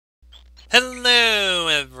Hello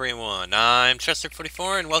everyone, I'm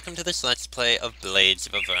Chester44 and welcome to this Let's Play of Blades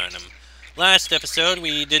of Avernum. Last episode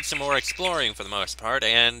we did some more exploring for the most part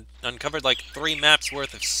and uncovered like 3 maps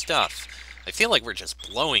worth of stuff. I feel like we're just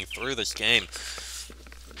blowing through this game.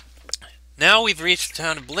 Now we've reached the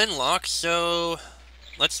town of Blinlock, so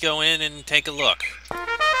let's go in and take a look.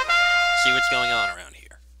 See what's going on around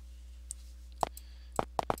here.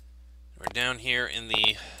 We're down here in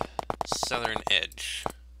the southern edge.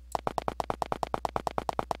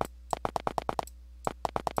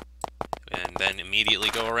 And then immediately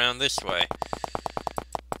go around this way.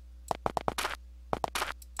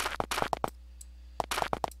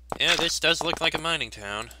 Yeah, this does look like a mining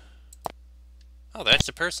town. Oh, that's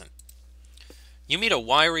a person. You meet a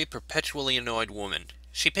wiry, perpetually annoyed woman.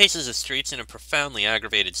 She paces the streets in a profoundly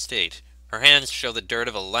aggravated state. Her hands show the dirt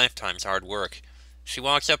of a lifetime's hard work. She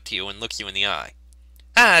walks up to you and looks you in the eye.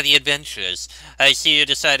 Ah, the adventurers. I see you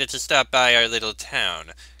decided to stop by our little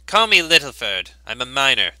town. Call me Littleford. I'm a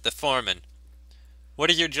miner, the foreman.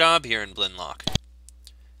 What is your job here in Blinlock?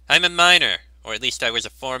 I'm a miner, or at least I was a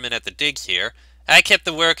foreman at the digs here. I kept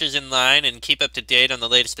the workers in line and keep up to date on the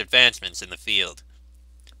latest advancements in the field.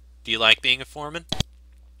 Do you like being a foreman?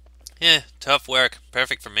 Tough work.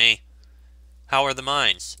 Perfect for me. How are the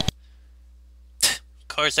mines? Of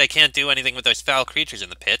course I can't do anything with those foul creatures in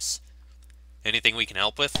the pits. Anything we can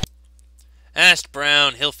help with? Ask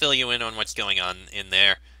Brown. He'll fill you in on what's going on in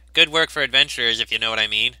there. Good work for adventurers, if you know what I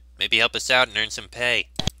mean. Maybe help us out and earn some pay.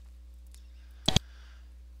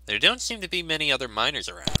 There don't seem to be many other miners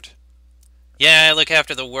around. Yeah, I look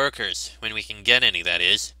after the workers, when we can get any, that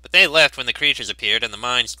is. But they left when the creatures appeared and the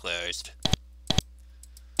mines closed.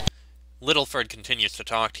 Littleford continues to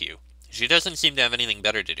talk to you. She doesn't seem to have anything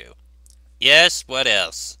better to do. Yes, what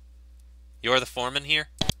else? You're the foreman here?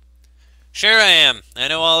 Sure I am. I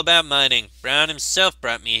know all about mining. Brown himself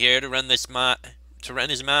brought me here to run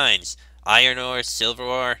his mines. Iron ore, silver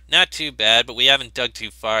ore, not too bad, but we haven't dug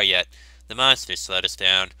too far yet. The monsters slowed us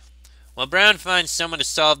down. While Brown finds someone to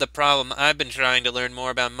solve the problem, I've been trying to learn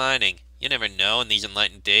more about mining. You never know in these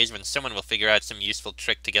enlightened days when someone will figure out some useful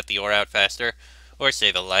trick to get the ore out faster, or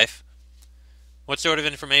save a life. What sort of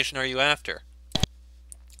information are you after?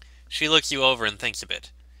 She looks you over and thinks a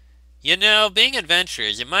bit. You know, being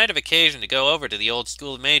adventurers, you might have occasion to go over to the old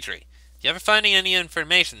school of Magery. If you ever find any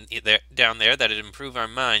information down there that'd improve our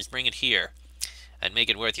minds, bring it here. I'd make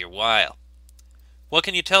it worth your while. What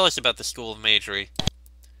can you tell us about the school of Magery?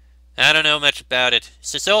 I don't know much about it.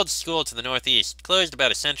 It's this old school to the northeast, closed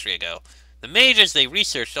about a century ago. The mages, they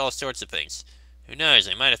researched all sorts of things. Who knows,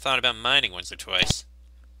 they might have thought about mining once or twice.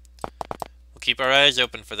 We'll keep our eyes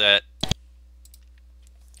open for that.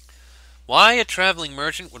 Why a traveling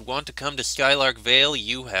merchant would want to come to Skylark Vale,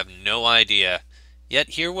 you have no idea.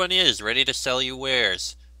 Yet here one is, ready to sell you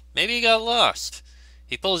wares. Maybe he got lost.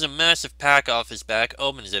 He pulls a massive pack off his back,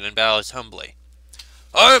 opens it, and bows humbly.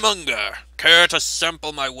 I'm Unger. Care to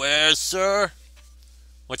sample my wares, sir?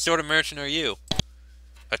 What sort of merchant are you?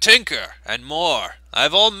 A tinker, and more.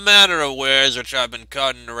 I've all manner of wares which I've been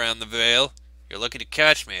cutting around the Vale. You're lucky to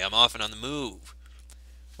catch me. I'm often on the move.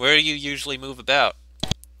 Where do you usually move about?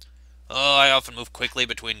 Oh, I often move quickly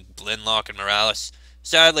between Blinlock and Morales.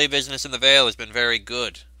 Sadly, business in the Vale has been very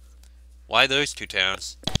good. Why those 2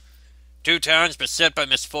 towns? 2 towns beset by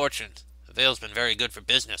misfortune. The Vale's been very good for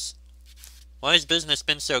business. Why has business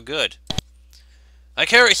been so good? I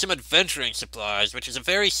carry some adventuring supplies, which is a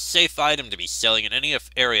very safe item to be selling in any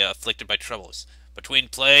area afflicted by troubles. Between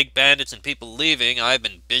plague, bandits, and people leaving, I've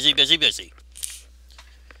been busy, busy, busy.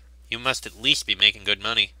 You must at least be making good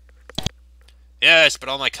money. Yes, but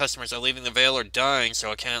all my customers are leaving the Vale or dying,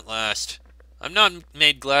 so I can't last. I'm not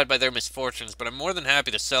made glad by their misfortunes, but I'm more than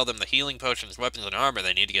happy to sell them the healing potions, weapons, and armor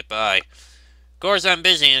they need to get by. Of course, I'm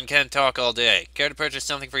busy and can't talk all day. Care to purchase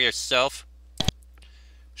something for yourself?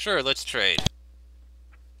 Sure, let's trade.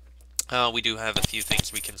 We do have a few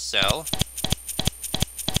things we can sell.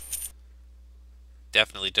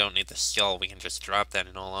 Definitely don't need the skull. We can just drop that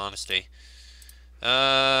in all honesty.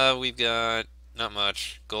 We've got not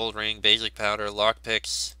much. Gold ring, basic powder,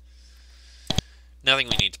 lockpicks. Nothing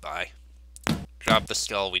we need to buy. Drop the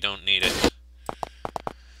skull. We don't need it.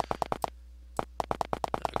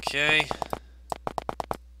 Okay.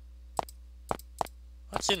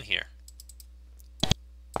 What's in here?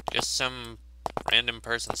 Just some random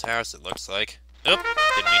person's house, it looks like. Oop!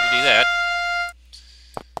 Didn't mean to do that.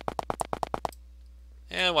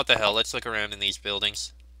 What the hell, let's look around in these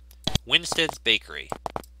buildings. Winstead's Bakery.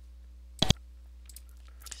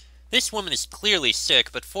 This woman is clearly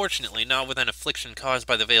sick, but fortunately not with an affliction caused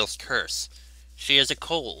by the Vale's curse. She has a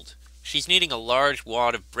cold. She's kneading a large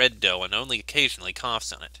wad of bread dough and only occasionally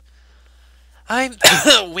coughs on it. I'm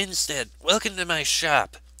Winstead. Welcome to my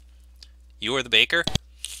shop. You are the baker?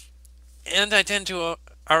 And I tend to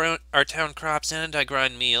our town crops, and I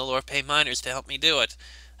grind meal or pay miners to help me do it.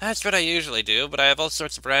 That's what I usually do, but I have all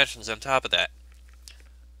sorts of rations on top of that.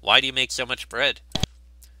 Why do you make so much bread?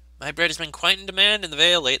 My bread has been quite in demand in the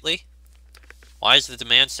Vale lately. Why is the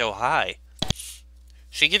demand so high?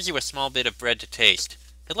 She gives you a small bit of bread to taste.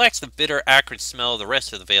 It lacks the bitter, acrid smell of the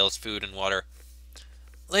rest of the Vale's food and water.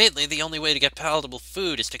 Lately, the only way to get palatable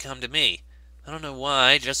food is to come to me. I don't know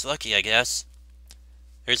why, just lucky, I guess.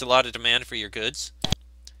 There's a lot of demand for your goods?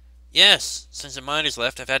 Yes, since the miners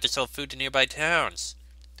left, I've had to sell food to nearby towns.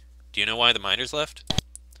 Do you know why the miners left?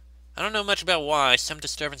 I don't know much about why. Some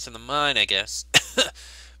disturbance in the mine, I guess.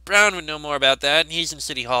 Brown would know more about that, and he's in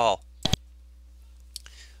City Hall.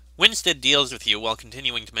 Winstead deals with you while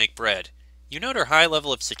continuing to make bread. You note her high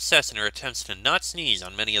level of success in her attempts to not sneeze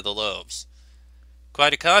on many of the loaves.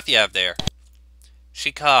 Quite a cough you have there.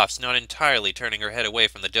 She coughs, not entirely turning her head away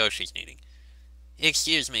from the dough she's kneading.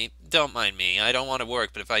 Excuse me, don't mind me. I don't want to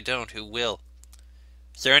work, but if I don't, who will?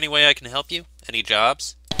 Is there any way I can help you? Any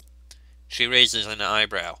jobs? She raises an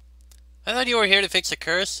eyebrow. I thought you were here to fix a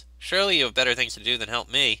curse. Surely you have better things to do than help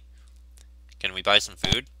me. Can we buy some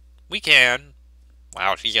food? We can.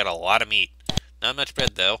 Wow, she's got a lot of meat. Not much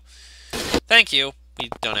bread, though. Thank you. We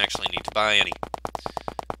don't actually need to buy any.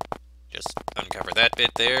 Just uncover that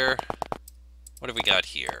bit there. What have we got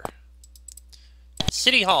here?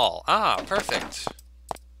 City Hall. Ah, perfect.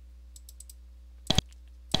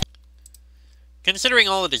 Considering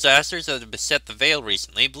all the disasters that have beset the Vale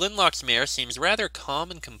recently, Blinlock's mayor seems rather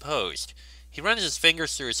calm and composed. He runs his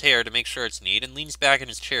fingers through his hair to make sure it's neat and leans back in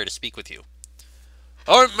his chair to speak with you.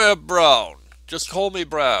 I'm Mayor Brown. Just call me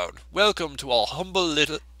Brown. Welcome to our humble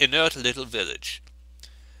inert little village.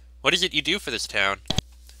 What is it you do for this town?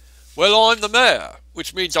 Well, I'm the mayor,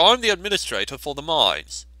 which means I'm the administrator for the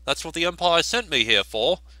mines. That's what the Empire sent me here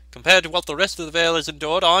for. Compared to what the rest of the Vale has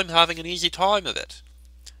endured, I'm having an easy time of it.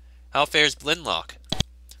 How fares Blinlock?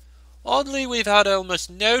 Oddly, we've had almost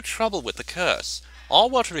no trouble with the curse. Our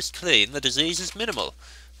water is clean, the disease is minimal,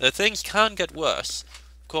 though things can get worse.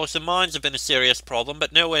 Of course, the mines have been a serious problem,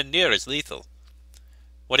 but nowhere near as lethal.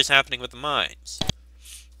 What is happening with the mines?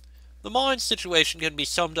 The mines situation can be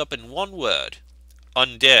summed up in one word.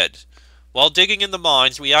 Undead. While digging in the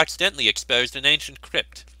mines, we accidentally exposed an ancient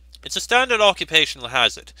crypt. It's a standard occupational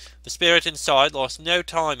hazard. The spirit inside lost no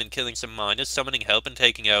time in killing some miners, summoning help and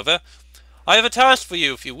taking over. I have a task for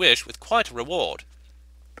you if you wish, with quite a reward.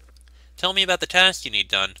 Tell me about the task you need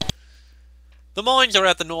done. The mines are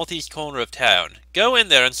at the northeast corner of town. Go in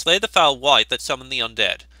there and slay the foul wight that summoned the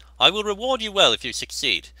undead. I will reward you well if you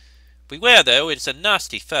succeed. Beware, though, it's a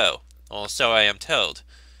nasty foe. Or so I am told.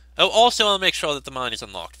 Oh, also I'll make sure that the mine is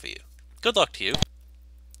unlocked for you. Good luck to you.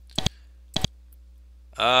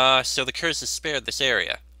 So the curse has spared this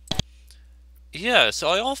area. Yes,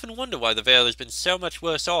 I often wonder why the Vale has been so much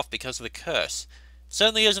worse off because of the curse. It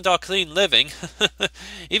certainly isn't our clean living.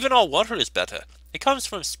 Even our water is better. It comes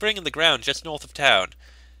from a spring in the ground just north of town.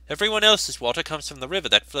 Everyone else's water comes from the river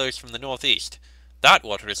that flows from the northeast. That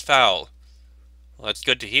water is foul. Well, that's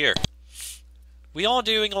good to hear. We are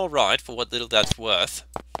doing all right for what little that's worth.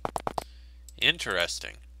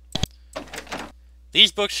 Interesting.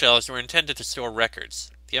 These bookshelves were intended to store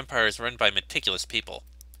records. The Empire is run by meticulous people.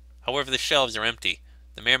 However, the shelves are empty.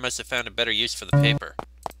 The mayor must have found a better use for the paper.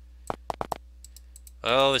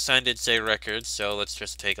 Well, the sign did say records, so let's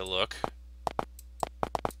just take a look.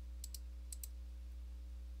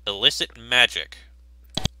 Illicit magic.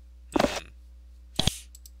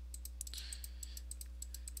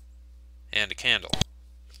 And a candle.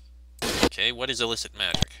 Okay, what is illicit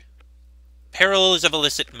magic? Perils of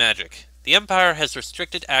illicit magic. The Empire has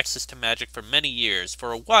restricted access to magic for many years,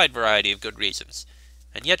 for a wide variety of good reasons,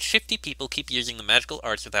 and yet shifty people keep using the magical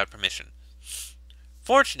arts without permission.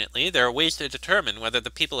 Fortunately, there are ways to determine whether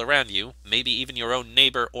the people around you, maybe even your own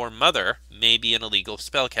neighbor or mother, may be an illegal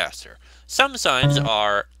spellcaster. Some signs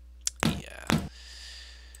are... yeah.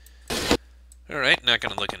 Alright, not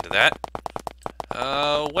gonna look into that.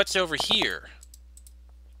 What's over here?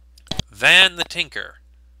 Van the Tinker.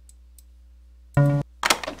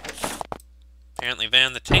 Apparently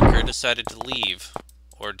Van the Tinker decided to leave.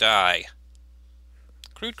 Or die.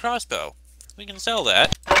 Crude crossbow. We can sell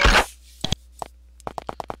that.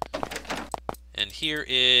 And here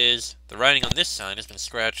is... the writing on this sign has been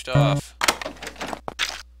scratched off.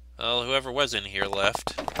 Well, whoever was in here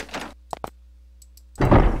left.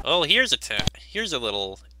 Oh, here's a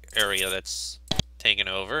little area that's taken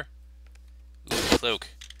over. Ooh, cloak.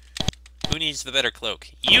 Who needs the better cloak?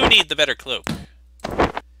 You need the better cloak.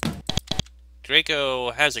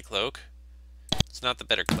 Draco has a cloak. It's not the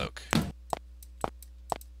better cloak.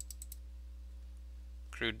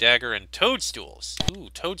 Crude dagger and toadstools. Ooh,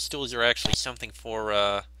 toadstools are actually something for,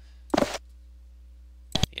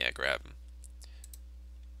 yeah, grab them.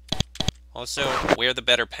 Also, wear the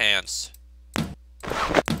better pants.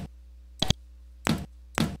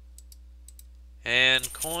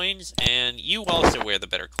 And coins, and you also wear the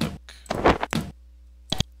better cloak.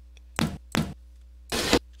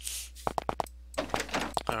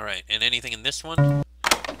 Alright, and anything in this one?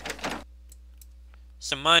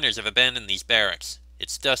 Some miners have abandoned these barracks.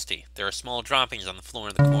 It's dusty. There are small droppings on the floor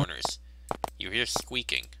in the corners. You hear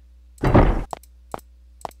squeaking.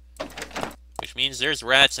 Which means there's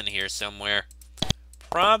rats in here somewhere.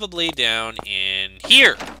 Probably down in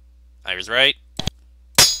here. I was right.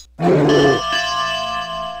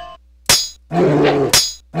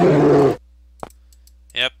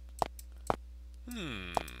 Yep.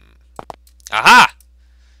 Aha!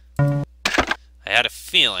 I had a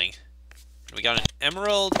feeling. We got an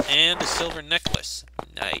emerald and a silver necklace.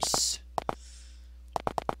 Nice.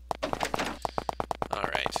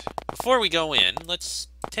 Alright. Before we go in, let's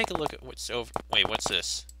take a look at what's over... Wait, what's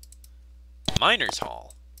this? Miner's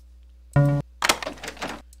Hall. The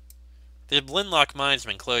Blinlock mine's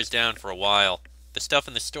been closed down for a while. The stuff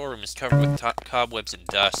in the storeroom is covered with cobwebs and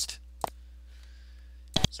dust.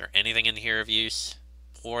 Is there anything in here of use?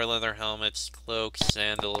 Poor leather helmets, cloaks,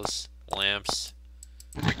 sandals, lamps.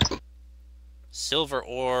 Silver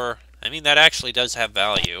ore. I mean, that actually does have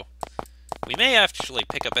value. We may actually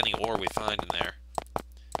pick up any ore we find in there.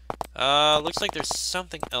 Looks like there's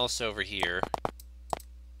something else over here.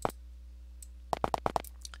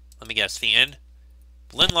 Let me guess, the inn?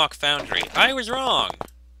 Blinlock Foundry. I was wrong!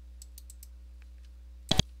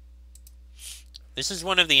 This is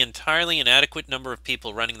one of the entirely inadequate number of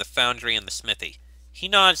people running the foundry and the smithy. He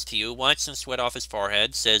nods to you, wipes some sweat off his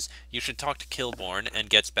forehead, says you should talk to Kilborn, and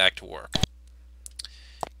gets back to work.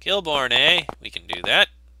 Kilborn, eh? We can do that.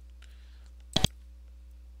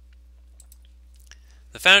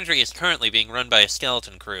 The foundry is currently being run by a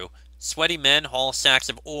skeleton crew. Sweaty men haul sacks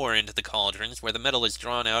of ore into the cauldrons, where the metal is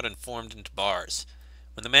drawn out and formed into bars.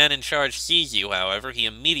 When the man in charge sees you, however, he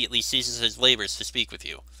immediately ceases his labors to speak with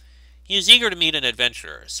you. He is eager to meet an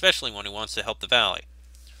adventurer, especially one who wants to help the valley.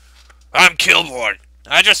 I'm Kilborn.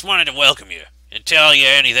 I just wanted to welcome you, and tell you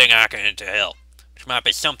anything I can to help. Which might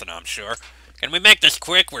be something, I'm sure. Can we make this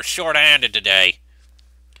quick? We're short-handed today.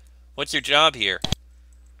 What's your job here?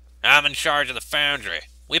 I'm in charge of the foundry.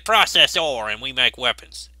 We process ore and we make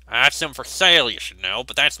weapons. I have some for sale, you should know,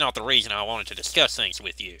 but that's not the reason I wanted to discuss things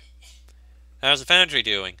with you. How's the foundry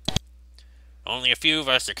doing? Only a few of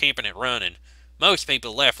us are keeping it running. Most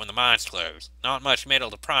people left when the mines closed. Not much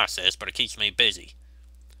metal to process, but it keeps me busy.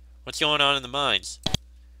 What's going on in the mines?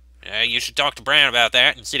 You should talk to Brown about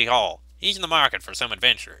that in City Hall. He's in the market for some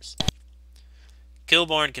adventurers.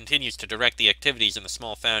 Kilborn continues to direct the activities in the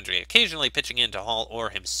small foundry, occasionally pitching in to haul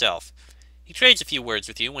ore himself. He trades a few words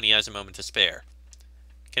with you when he has a moment to spare.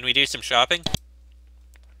 Can we do some shopping?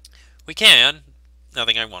 We can.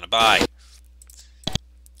 Nothing I want to buy.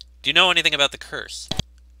 Do you know anything about the curse?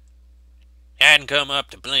 Hadn't come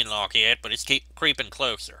up to Blinlock yet, but it's creeping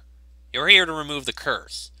closer. You're here to remove the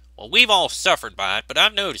curse. Well, we've all suffered by it, but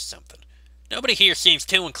I've noticed something. Nobody here seems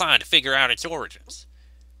too inclined to figure out its origins.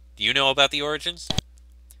 Do you know about the origins?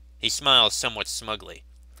 He smiles somewhat smugly.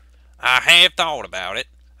 I have thought about it.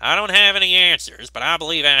 I don't have any answers, but I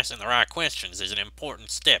believe asking the right questions is an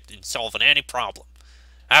important step in solving any problem.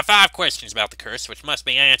 I have 5 questions about the curse which must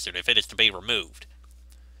be answered if it is to be removed.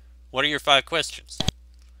 What are your 5 questions?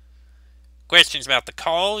 Questions about the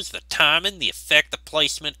cause, the timing, the effect, the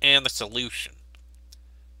placement, and the solution.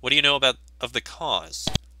 What do you know of the cause?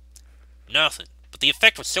 Nothing, but the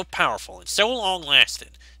effect was so powerful and so long-lasting.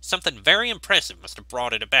 Something very impressive must have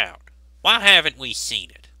brought it about. Why haven't we seen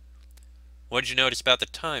it? What did you notice about the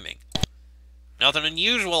timing? Nothing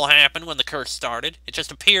unusual happened when the curse started. It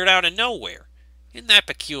just appeared out of nowhere. Isn't that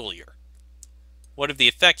peculiar? What have the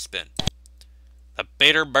effects been? The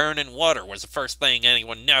bitter burning water was the first thing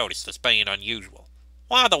anyone noticed as being unusual.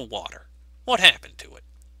 Why the water? What happened to it?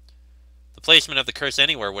 The placement of the curse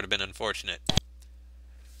anywhere would have been unfortunate.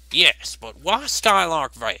 Yes, but why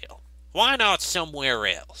Skylark Vale? Why not somewhere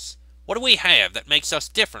else? What do we have that makes us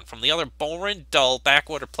different from the other boring, dull,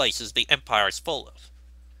 backwater places the Empire is full of?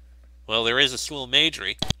 Well, there is a school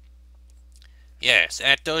majory. Yes,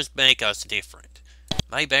 that does make us different.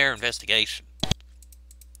 May bear investigation.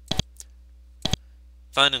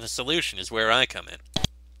 Finding the solution is where I come in.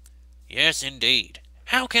 Yes, indeed.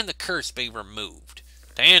 How can the curse be removed?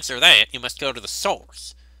 To answer that, you must go to the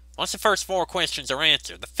source. Once the first 4 questions are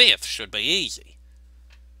answered, the 5th should be easy.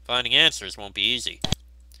 Finding answers won't be easy.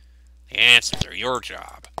 The answers are your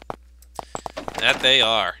job. That they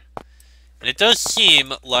are. And it does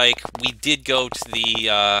seem like we did go to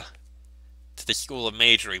the School of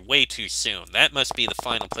Magery way too soon. That must be the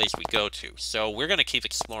final place we go to. So we're going to keep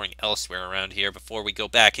exploring elsewhere around here before we go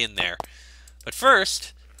back in there. But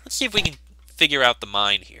first, let's see if we can figure out the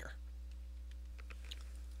mine here.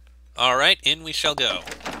 Alright, in we shall go.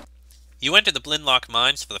 You enter the Blinlock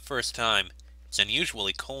mines for the first time. It's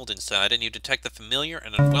unusually cold inside, and you detect the familiar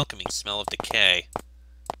and unwelcoming smell of decay.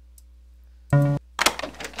 And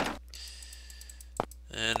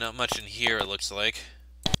not much in here, it looks like.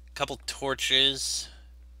 A couple torches.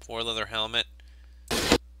 Poor leather helmet.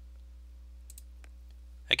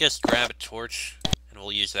 I guess grab a torch, and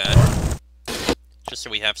we'll use that. Just so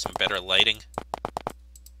we have some better lighting.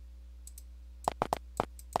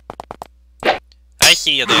 I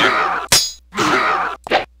see you there.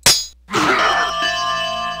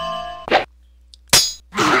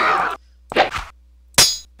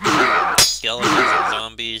 Skeletons and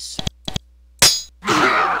zombies.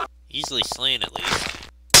 Easily slain, at least.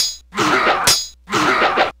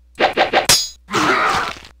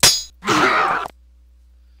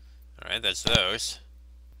 Alright, that's those.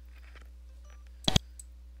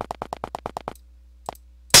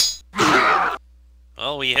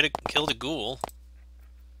 Well, we killed a ghoul.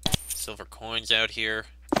 Silver coins out here.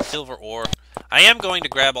 Silver ore. I am going to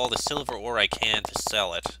grab all the silver ore I can to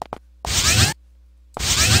sell it.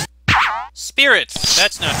 Spirits!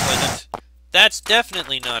 That's not pleasant. That's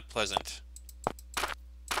definitely not pleasant.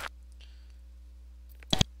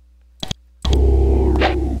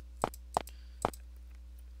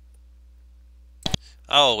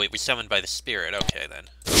 Oh, wait, we're summoned by the spirit. Okay, then.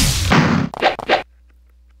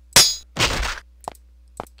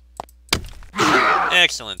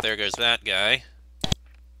 Excellent, there goes that guy.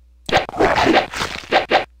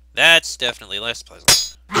 That's definitely less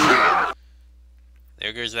pleasant.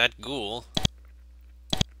 There goes that ghoul.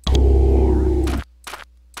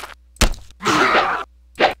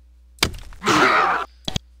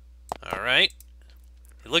 Alright.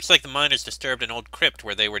 It looks like the miners disturbed an old crypt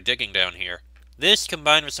where they were digging down here. This,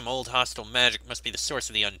 combined with some old hostile magic, must be the source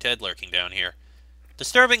of the undead lurking down here.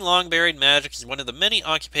 Disturbing long-buried magic is one of the many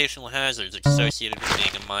occupational hazards associated with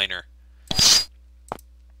being a miner.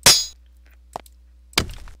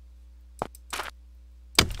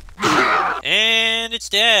 And it's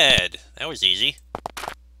dead! That was easy.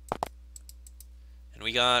 And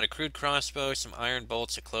we got a crude crossbow, some iron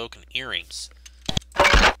bolts, a cloak, and earrings.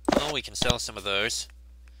 Well, we can sell some of those.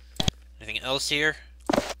 Anything else here?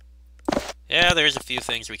 Yeah, there's a few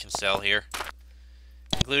things we can sell here.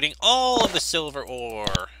 Including all of the silver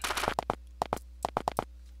ore.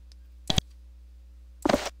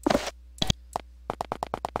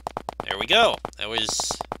 There we go. That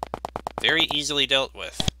was very easily dealt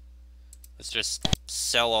with. Let's just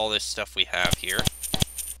sell all this stuff we have here.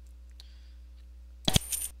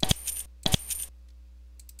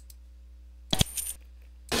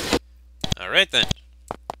 Alright then.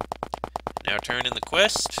 Now turn in the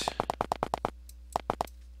quest.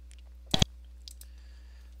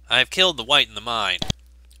 I have killed the wight in the mine.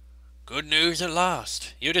 Good news at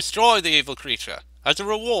last. You destroyed the evil creature. As a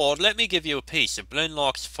reward, let me give you a piece of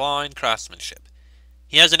Blinlock's fine craftsmanship.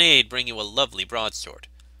 He has an aide bring you a lovely broadsword.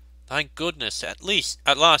 Thank goodness, at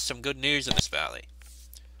last some good news in this valley.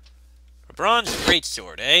 A bronze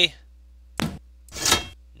greatsword, eh?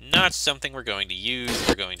 Not something we're going to use.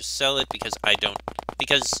 We're going to sell it because I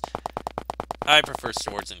prefer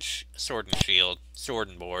sword and shield, sword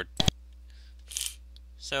and board.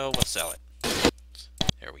 So we'll sell it.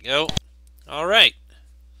 There we go. Alright.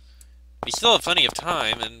 We still have plenty of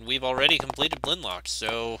time, and we've already completed Blinlock,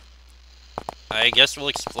 so I guess we'll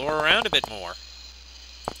explore around a bit more.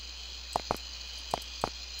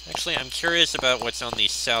 Actually, I'm curious about what's on the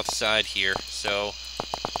south side here, so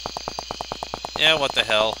yeah, what the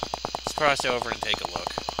hell. Let's cross over and take a look.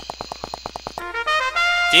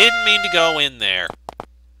 Didn't mean to go in there.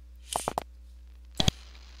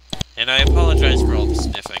 And I apologize for all the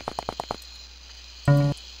sniffing.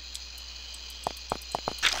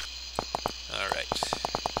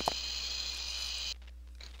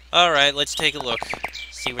 Alright, let's take a look.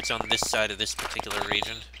 See what's on this side of this particular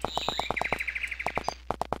region.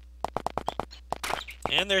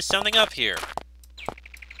 And there's something up here.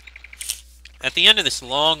 At the end of this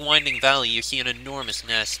long, winding valley, you see an enormous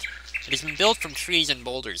nest. It has been built from trees and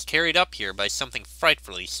boulders, carried up here by something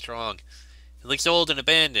frightfully strong. It looks old and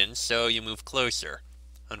abandoned, so you move closer.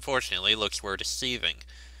 Unfortunately, looks were deceiving.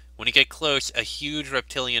 When you get close, a huge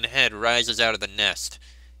reptilian head rises out of the nest.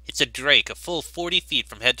 It's a drake, a full 40 feet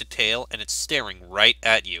from head to tail, and it's staring right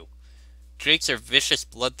at you. Drakes are vicious,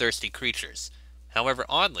 bloodthirsty creatures. However,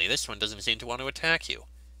 oddly, this one doesn't seem to want to attack you.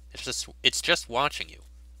 It's just watching you.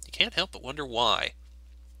 You can't help but wonder why.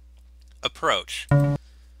 Approach.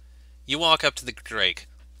 You walk up to the drake.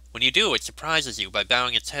 When you do, it surprises you by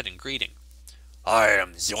bowing its head in greeting. "I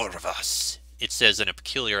am Zorvas," it says in a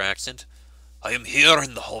peculiar accent. "I am here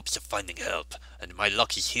in the hopes of finding help, and my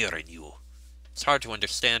luck is here in you." It's hard to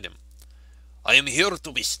understand him. "I am here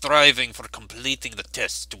to be striving for completing the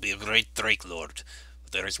test to be a great Drake Lord.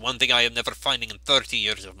 But there is one thing I am never finding in 30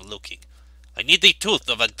 years of looking. I need the tooth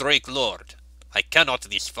of a Drake Lord. I cannot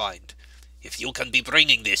this find. If you can be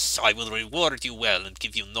bringing this, I will reward you well and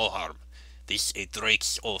give you no harm. This a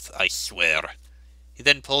Drake's oath, I swear." He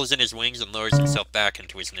then pulls in his wings and lowers himself back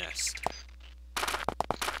into his nest.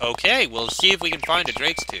 Okay, we'll see if we can find a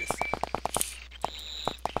Drake's tooth.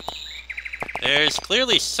 There's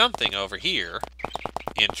clearly something over here.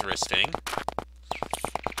 Interesting.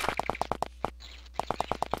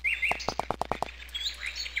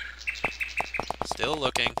 Still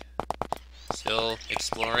looking. Still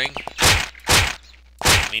exploring.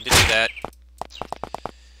 Didn't mean to do that.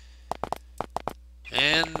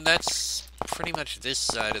 And that's pretty much this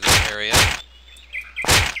side of the area.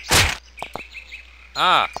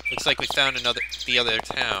 Ah, looks like we found the other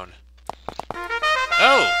town.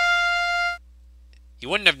 Oh! You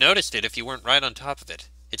wouldn't have noticed it if you weren't right on top of it.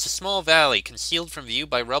 It's a small valley, concealed from view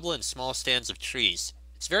by rubble and small stands of trees.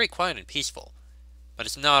 It's very quiet and peaceful. But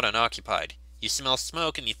it's not unoccupied. You smell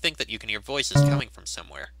smoke and you think that you can hear voices coming from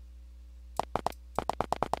somewhere.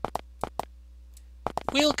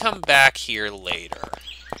 We'll come back here later.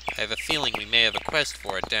 I have a feeling we may have a quest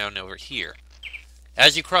for it down over here.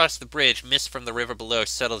 As you cross the bridge, mist from the river below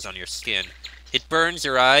settles on your skin. It burns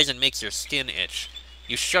your eyes and makes your skin itch.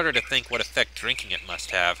 You shudder to think what effect drinking it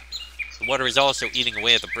must have. The water is also eating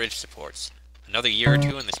away at the bridge supports. Another year or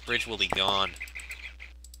two and this bridge will be gone.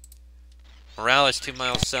 Morales 2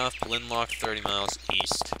 miles south, Blinlock 30 miles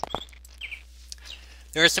east.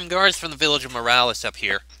 There are some guards from the village of Morales up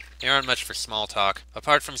here. They aren't much for small talk.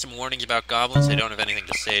 Apart from some warnings about goblins, they don't have anything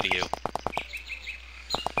to say to you.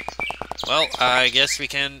 Well, I guess we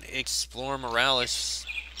can explore Morales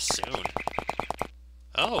soon.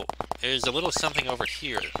 Oh, there's a little something over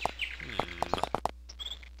here.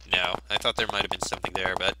 No, I thought there might have been something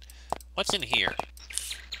there, but what's in here?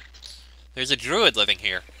 There's a druid living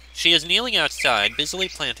here. She is kneeling outside, busily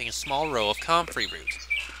planting a small row of comfrey root.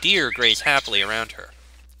 Deer graze happily around her.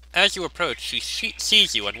 As you approach, she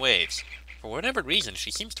sees you and waves. For whatever reason,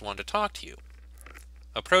 she seems to want to talk to you.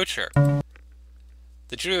 Approach her.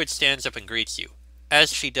 The druid stands up and greets you.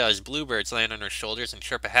 As she does, bluebirds land on her shoulders and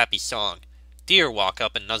chirp a happy song. Deer walk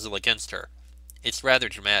up and nuzzle against her. It's rather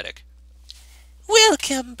dramatic.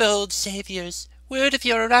 "Welcome, bold saviors. Word of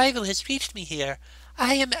your arrival has reached me here.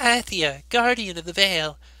 I am Athia, guardian of the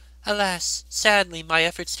Vale. Alas, sadly, my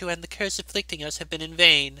efforts to end the curse afflicting us have been in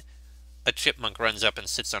vain." A chipmunk runs up and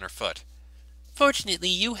sits on her foot. "Fortunately,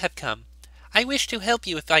 you have come. I wish to help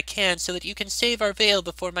you if I can, so that you can save our Vale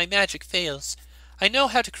before my magic fails. I know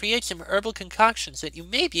how to create some herbal concoctions that you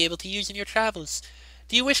may be able to use in your travels.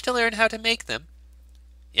 Do you wish to learn how to make them?"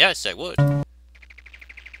 "Yes, I would."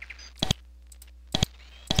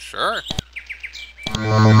 "Sure."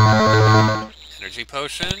 Energy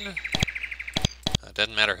potion.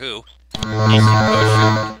 Doesn't matter who. Easy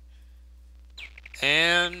potion.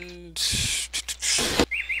 And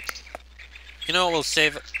you know, we'll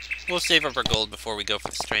save up our gold before we go for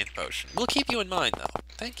the strength potion. We'll keep you in mind, though.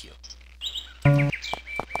 Thank you. What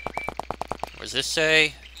does this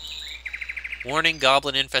say? Warning: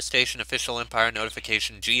 Goblin Infestation Official Empire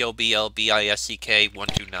Notification GOBLBISCK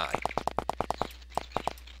 129.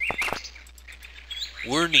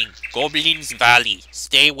 Warning: Goblins Valley.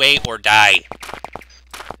 Stay away or die.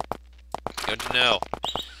 Good to know.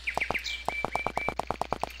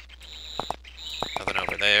 Nothing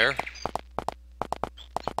over there.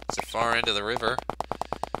 It's the far end of the river.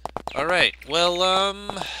 Alright, well,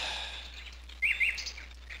 no,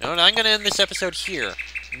 I'm gonna end this episode here.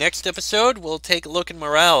 Next episode, we'll take a look at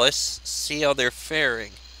Morales, see how they're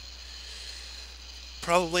faring.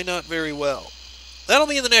 Probably not very well. That'll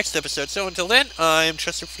be in the next episode, so until then, I'm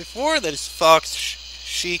Chester44, that is Fox,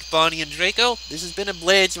 Sheik, Bonnie, and Draco. This has been a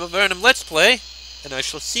Blades of Avernum Let's Play, and I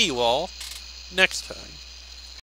shall see you all next time.